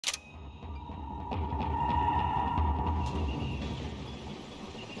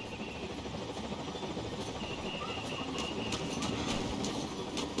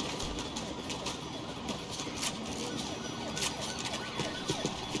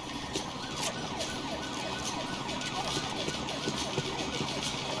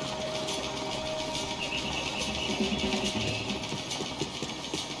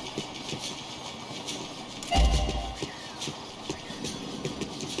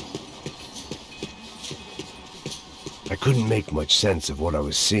I couldn't make much sense of what I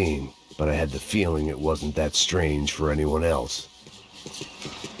was seeing, but I had the feeling it wasn't that strange for anyone else.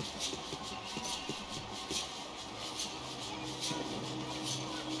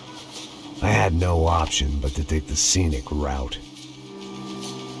 I had no option but to take the scenic route.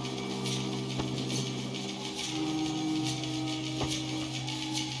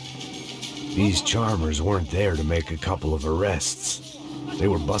 These charmers weren't there to make a couple of arrests. They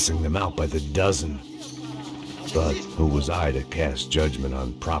were bussing them out by the dozen. But who was I to cast judgment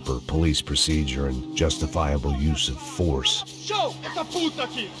on proper police procedure and justifiable use of force? Show! Essa puta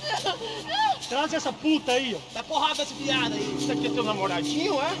aqui! Traz essa puta aí, ó. Dá porrada esse viado aí. Isso aqui é teu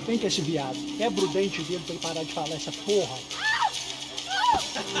namoradinho, é? Vem com esse viado. Quebra o dente dele pra ele parar de falar essa porra.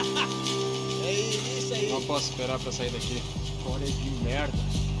 É isso aí. Não posso esperar pra sair daqui. História de merda.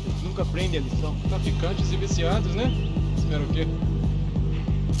 Eles nunca aprendem a lição. Traficantes e viciados, né? Espera o quê?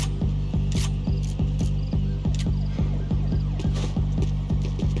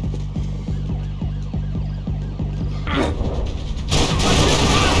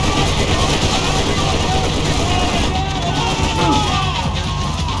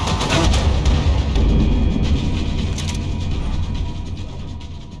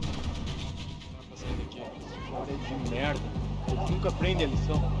 Aprende a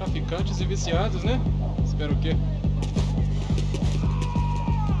lição. Traficantes e viciados, né? Espera o quê?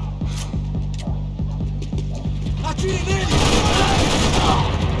 Atire nele!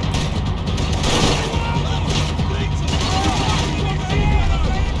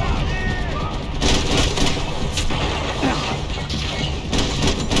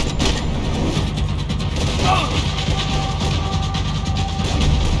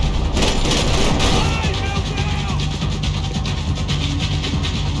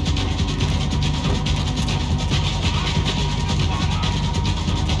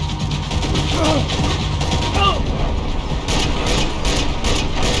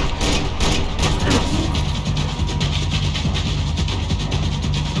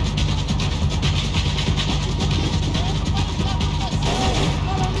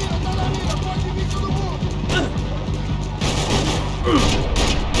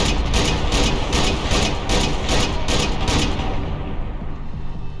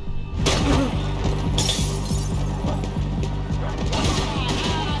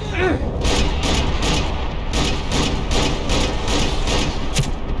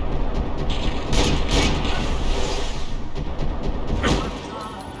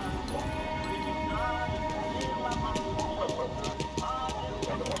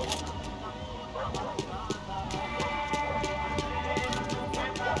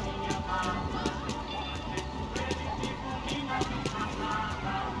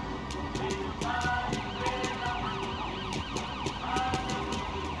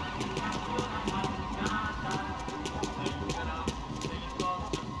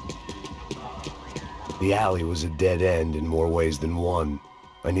 The alley was a dead end in more ways than one.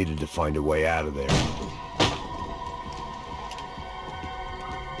 I needed to find a way out of there.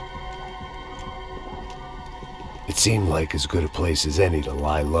 It seemed like as good a place as any to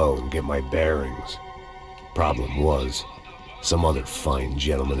lie low and get my bearings. Problem was, some other fine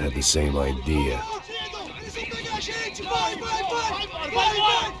gentleman had the same idea.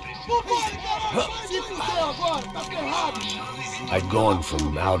 I'd gone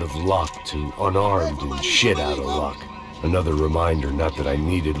from out of luck to unarmed and shit out of luck. Another reminder, not that I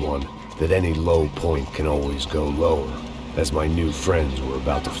needed one, that any low point can always go lower, as my new friends were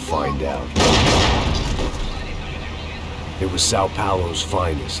about to find out. It was Sao Paulo's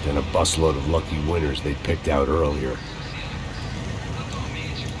finest, and a busload of lucky winners they'd picked out earlier.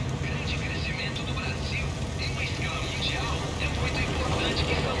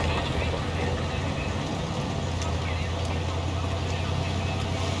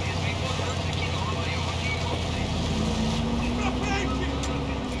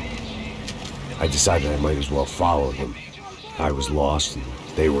 I decided I might as well follow them. I was lost and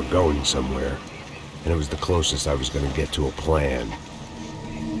they were going somewhere, and it was the closest I was going to get to a plan.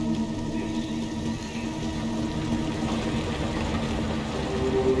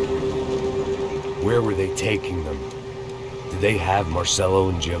 Where were they taking them? Did they have Marcelo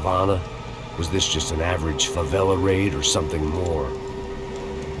and Giovanna? Was this just an average favela raid or something more?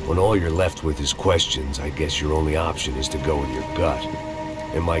 When all you're left with is questions, I guess your only option is to go with your gut.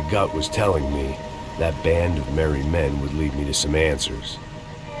 And my gut was telling me that band of merry men would lead me to some answers.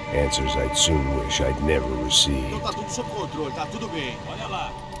 Answers I'd soon wish I'd never received.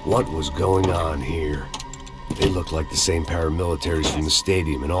 What was going on here? They looked like the same paramilitaries from the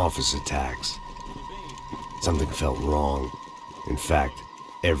stadium and office attacks. Something felt wrong. In fact,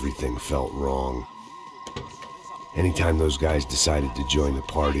 everything felt wrong. Anytime those guys decided to join the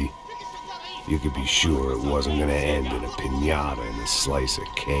party, you could be sure it wasn't gonna end in a piñata and a slice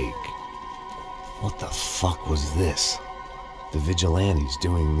of cake. What the fuck was this? The vigilantes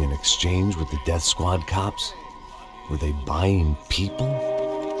doing an exchange with the death squad cops? Were they buying people?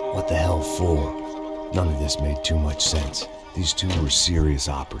 What the hell for? None of this made too much sense. These two were serious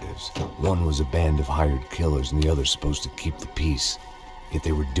operatives. One was a band of hired killers and the other supposed to keep the peace. Yet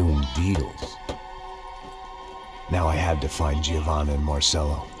they were doomed deals. Now I had to find Giovanna and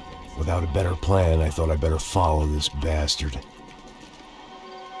Marcello. Without a better plan, I thought I'd better follow this bastard.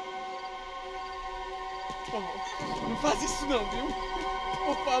 Não faz isso não, viu?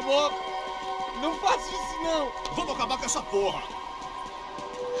 Por favor, não faça isso não. Vamos acabar com essa porra.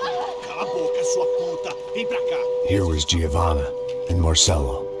 Cala a boca, sua puta. Vem pra cá. Here was Giovanna and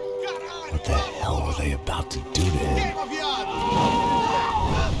Marcello. What the hell were they about to do to him?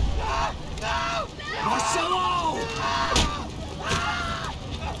 Marcello!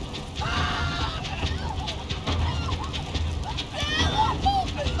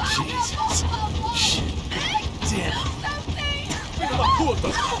 Jesus. Shit. Damn. Filho da puta!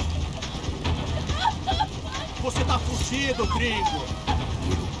 Você tá fugido, gringo!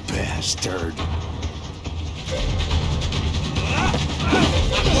 You bastard.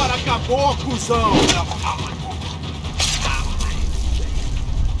 Agora acabou, cuzão!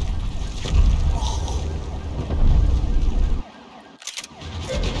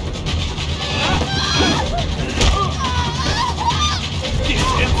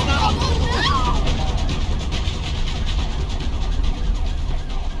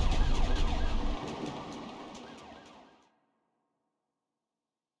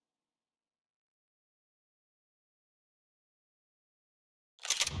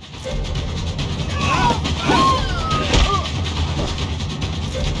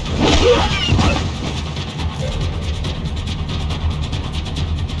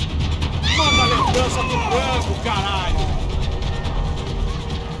 Manda a lembrança do branco, caralho!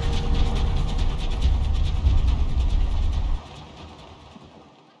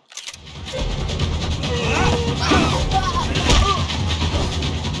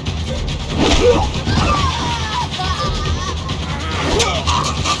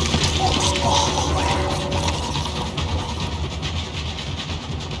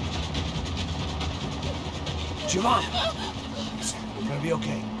 Giovanna! You're gonna be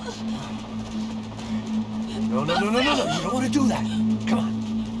okay. No. You don't want to do that. Come on.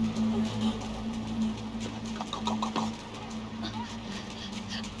 Go.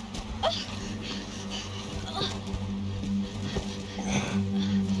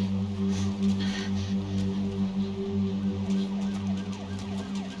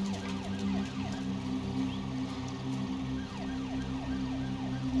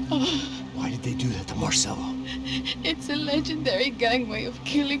 Why did they do that to Marcello? It's a legendary gang way of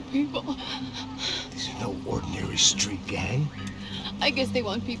killing people. These are no ordinary street gang. I guess they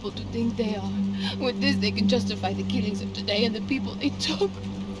want people to think they are. With this, they can justify the killings of today and the people they took.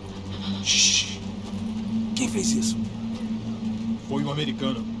 Shh! Quem fez isso? Foi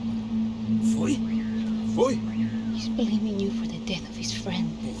americano. Foi? He's blaming you for the death of his friend.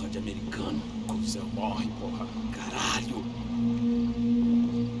 Porra de americano. Cusão, morre, porra. Caralho.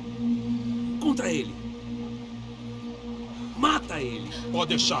 Contra ele. Mata ele. Pode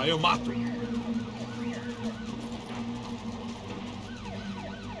deixar, eu mato.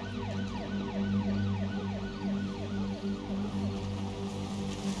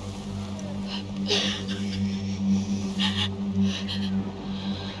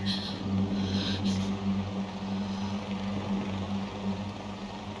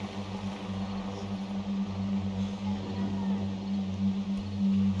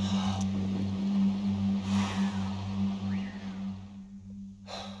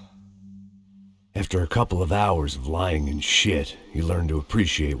 After a couple of hours of lying in shit, you learn to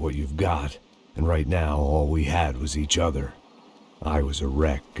appreciate what you've got. And right now, all we had was each other. I was a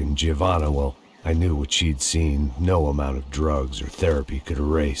wreck, and Giovanna, well, I knew what she'd seen no amount of drugs or therapy could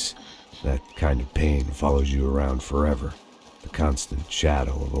erase. That kind of pain follows you around forever. The constant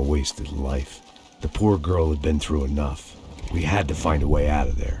shadow of a wasted life. The poor girl had been through enough. We had to find a way out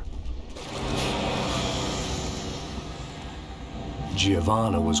of there.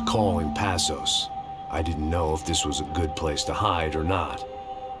 Giovanna was calling Passos. I didn't know if this was a good place to hide or not.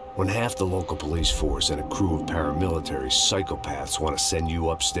 When half the local police force and a crew of paramilitary psychopaths want to send you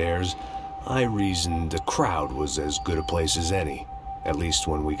upstairs, I reasoned the crowd was as good a place as any. At least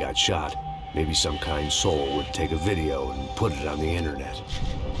when we got shot, maybe some kind soul would take a video and put it on the internet.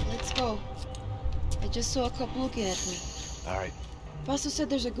 Let's go. I just saw a cop looking at me. All right, Paso said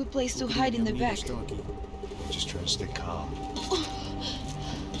there's a good place to hide in the back. Just try to stay calm.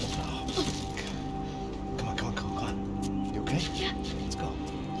 Come on. You okay? Yeah. Let's go.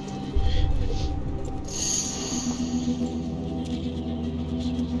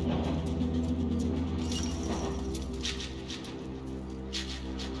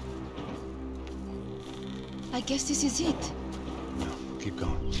 I guess this is it. No, keep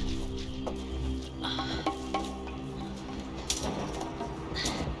going.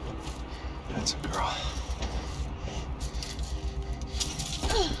 That's a girl.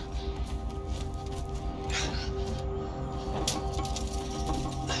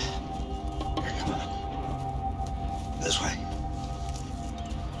 Here, come on. This way.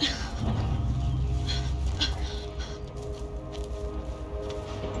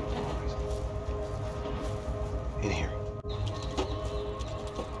 In here.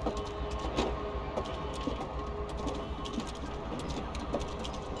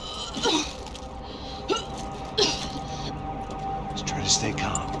 Just try to stay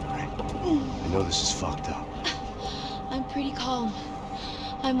calm, all right? I know this is fucked up. I'm pretty calm.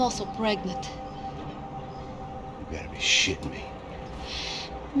 I'm also pregnant. You gotta be shitting me.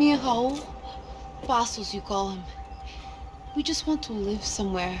 Me and Raul, Passos you call him. We just want to live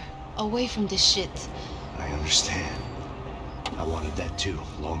somewhere, away from this shit. I understand. I wanted that too,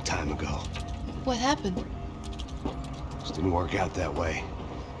 a long time ago. What happened? Just didn't work out that way.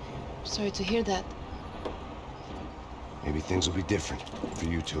 Sorry to hear that. Maybe things will be different. For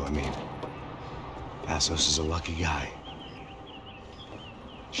you two, I mean. Passos is a lucky guy.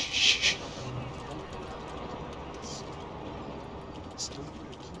 Shh.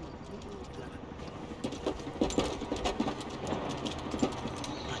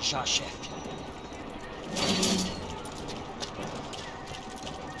 Good shot, Chef.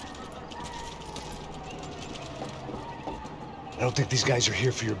 I don't think these guys are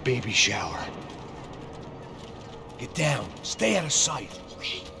here for your baby shower. Get down. Stay out of sight.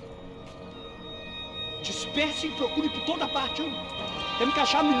 Disperse e procure por toda parte, hein? Temos que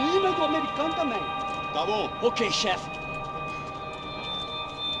achar a menina do americano também. Tá bom. Ok, chefe.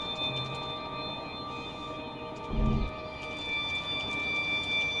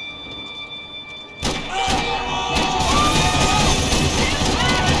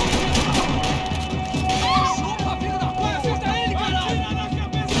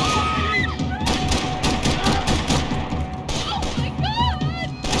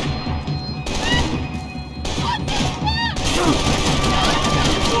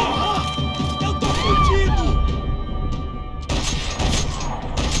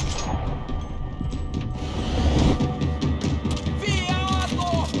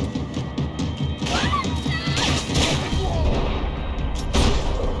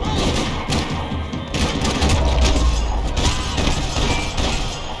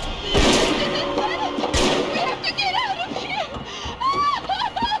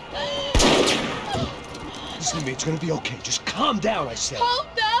 It's gonna be okay. Just calm down, I said. Calm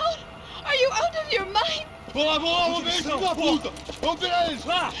down? Are you out of your mind? Vamos ver esse da puta! Vamos pegar eles,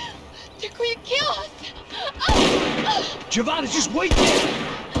 lá! They're going to kill us! Giovanna, just wait there!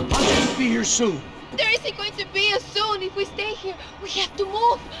 I'll just be here soon. There isn't going to be a soon if we stay here. We have to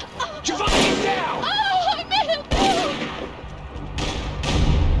move. Giovanna, get down! Oh, I made a move!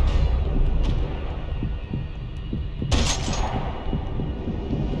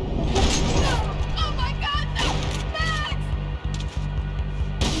 Oh my God, no! Max!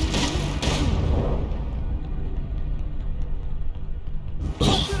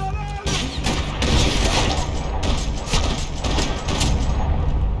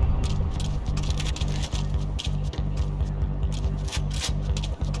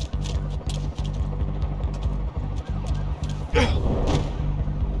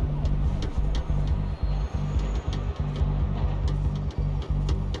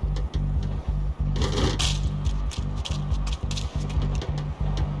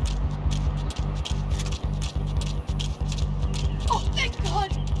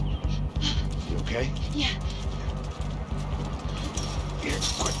 Okay? Yeah. Here,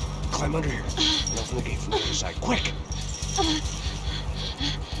 quick. Climb under here. Open the gate from the other side. Quick!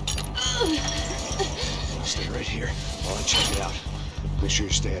 Stay right here while I check it out. Make sure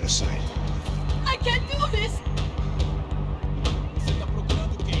you stay out of sight. I can't do this! Você tá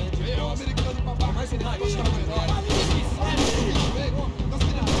procurando quem? É o americano babaca. Mais idade.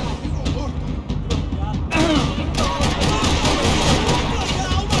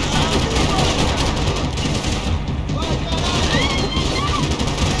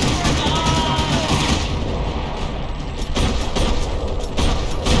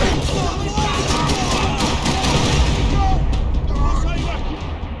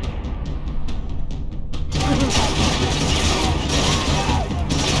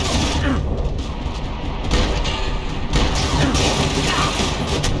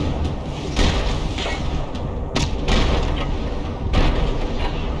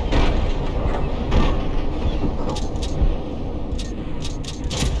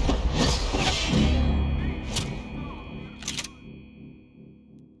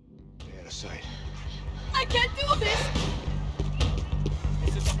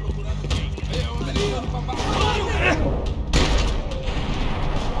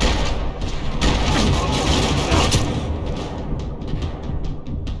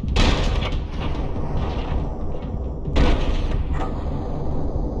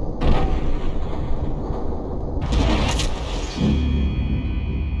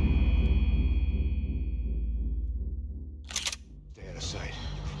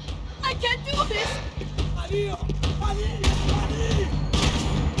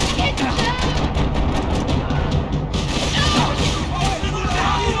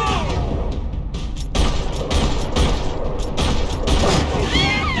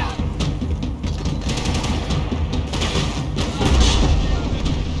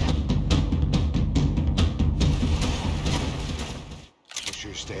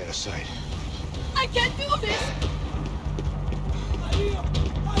 sight. I can't do this!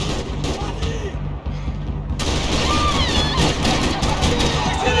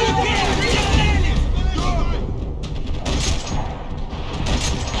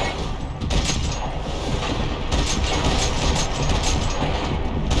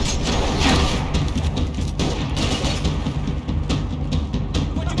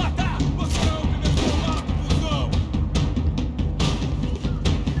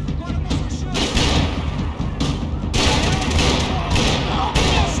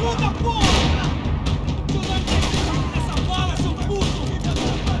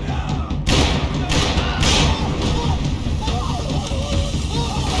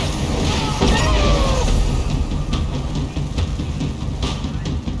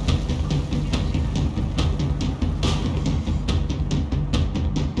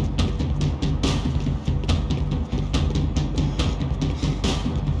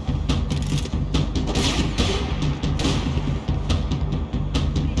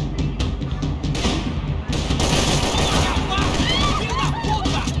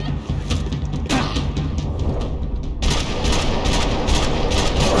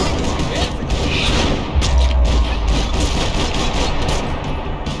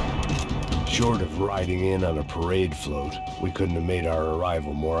 Short of riding in on a parade float, we couldn't have made our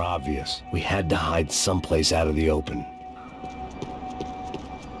arrival more obvious. We had to hide someplace out of the open.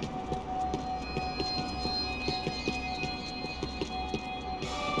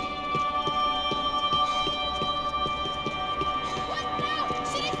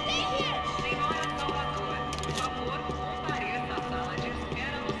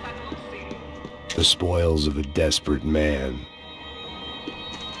 The spoils of a desperate man.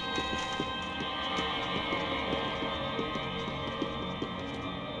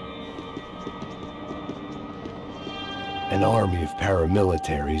 An army of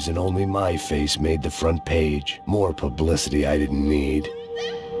paramilitaries and only my face made the front page. More publicity I didn't need.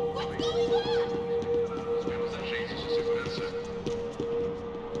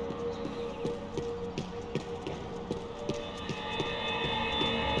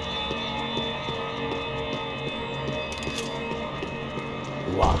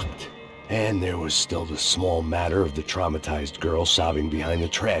 Locked. And there was still the small matter of the traumatized girl sobbing behind the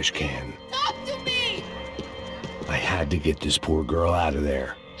trash can. Talk to me! I had to get this poor girl out of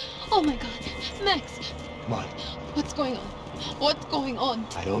there. Oh my god. Max, Come on. what's going on? What's going on?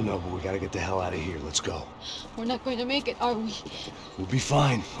 I don't know, but we gotta get the hell out of here. Let's go. We're not going to make it, are we? We'll be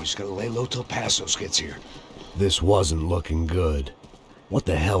fine. We just gotta lay low till Passos gets here. This wasn't looking good. What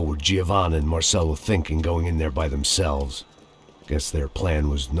the hell were Giovanna and Marcello thinking going in there by themselves? Guess their plan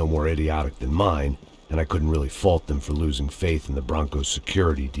was no more idiotic than mine, and I couldn't really fault them for losing faith in the Bronco's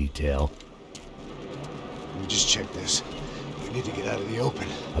security detail. Let me just check this. We need to get out of the open.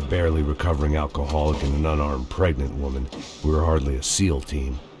 A barely recovering alcoholic and an unarmed pregnant woman. We were hardly a SEAL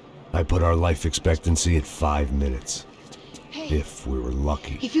team. I put our life expectancy at 5 minutes. Hey, If we were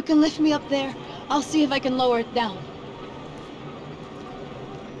lucky. if you can lift me up there, I'll see if I can lower it down.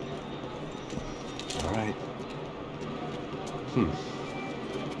 All right.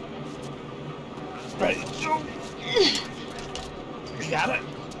 Ready? Go. You got it?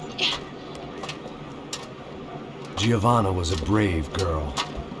 Giovanna was a brave girl.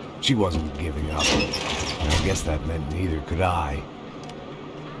 She wasn't giving up. And I guess that meant neither could I.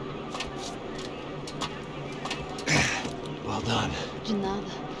 Well done. De nada.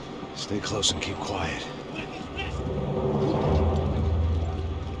 Stay close and keep quiet.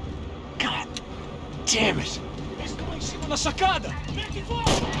 God damn it! Estão em cima da sacada! Vem aqui fora!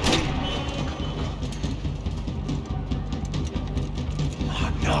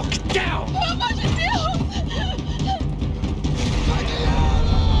 Oh, no, get down! Pelo amor de Deus!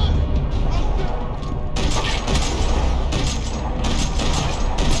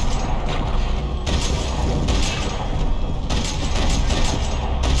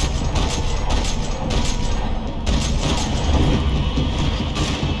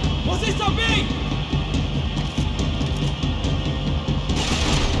 Vocês estão bem?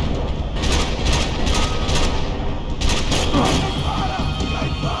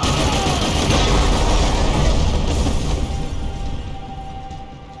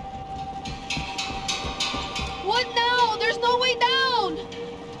 What now? There's no way down!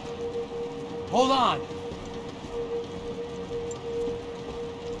 Hold on!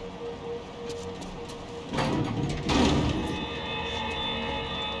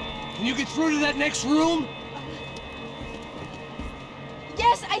 Can you get through to that next room?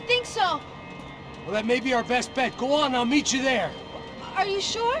 Yes, I think so. Well, that may be our best bet. Go on, I'll meet you there. Are you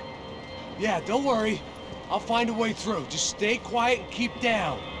sure? Yeah, don't worry. I'll find a way through. Just stay quiet and keep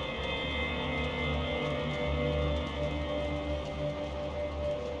down.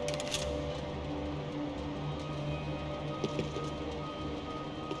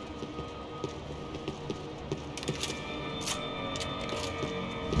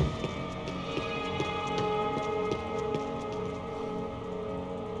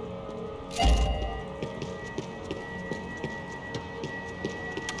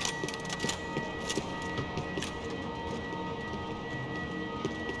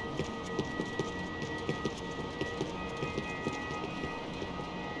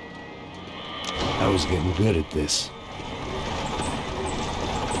 was getting good at this.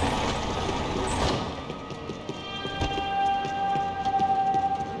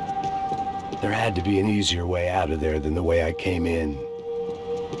 There had to be an easier way out of there than the way I came in.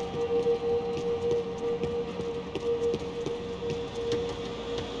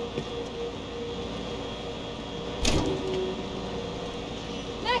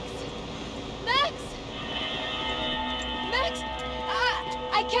 Max! Max! Max!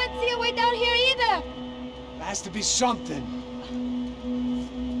 I can't see a way down here either! There has to be something.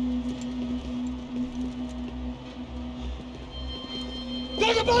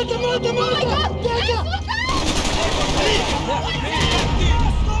 Oh my God! Max, look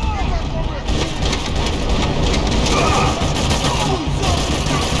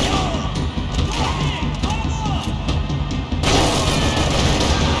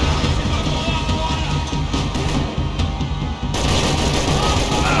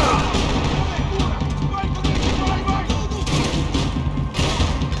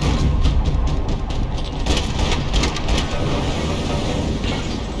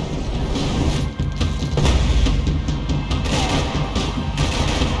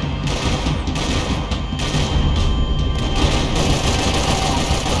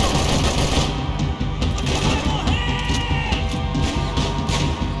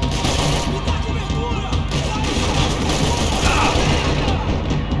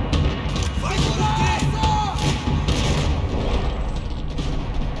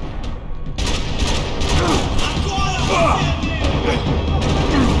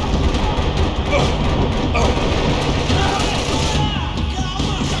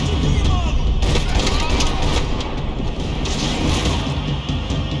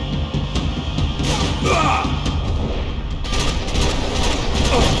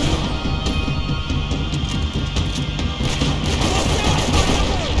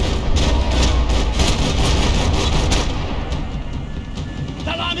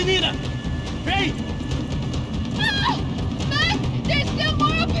Tá lá, menina! Vem! Max! There's still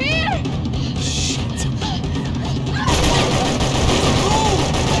more up here!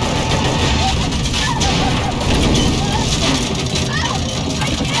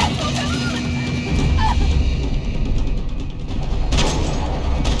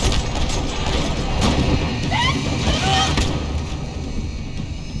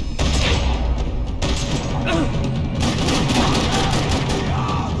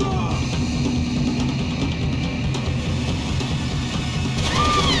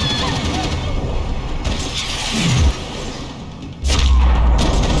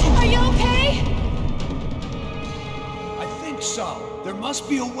 Are you okay? I think so. There must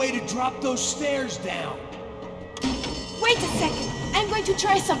be a way to drop those stairs down. Wait a second. I'm going to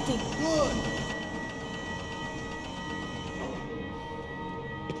try something. Good.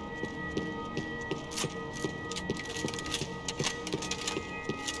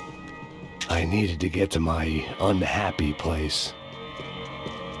 I needed to get to my unhappy place.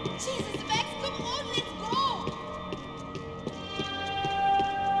 Jesus, Max, come on, let's go!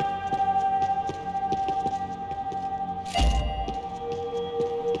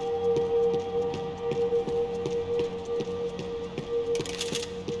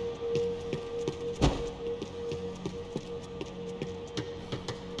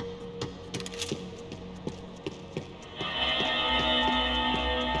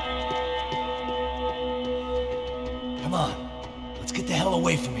 Come on. Let's get the hell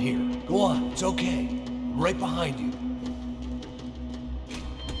away from here. Go on, it's okay. I'm right behind you.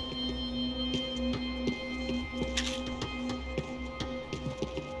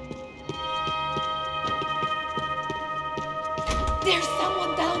 There's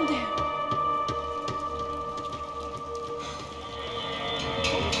someone down there.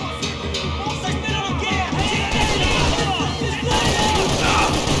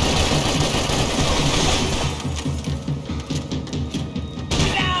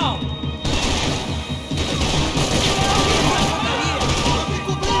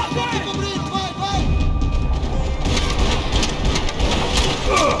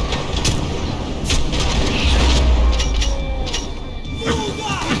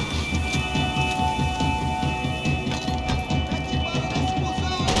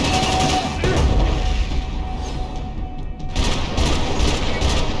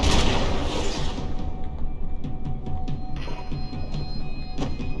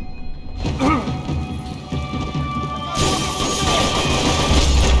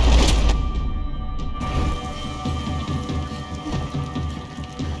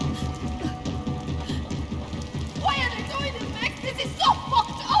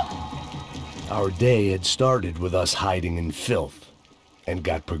 Our day had started with us hiding in filth. and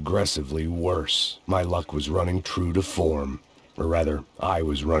got progressively worse. My luck was running true to form. Or rather, I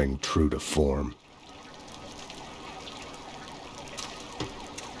was running true to form.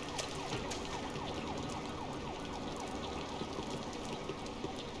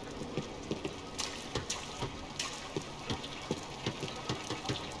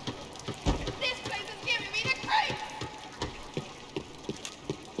 This place is giving me the creeps!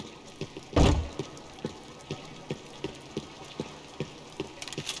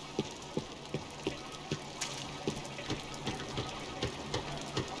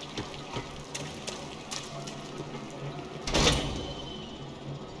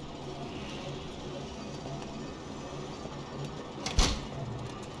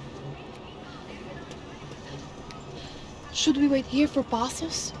 Should we wait here for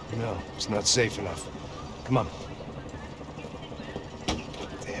Passos? No, it's not safe enough. Come on.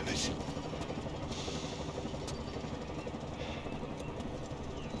 Damn it.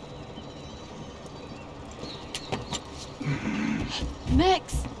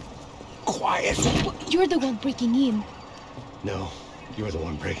 Max! Quiet! You're the one breaking in. No, you're the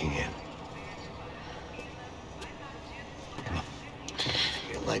one breaking in. Come on.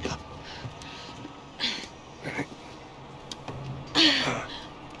 Get your leg up.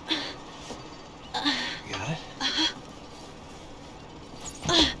 Got it?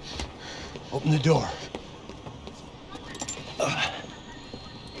 Open the door.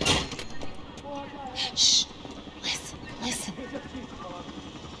 Shh! Listen.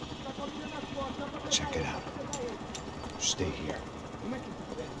 Check it out. Stay here.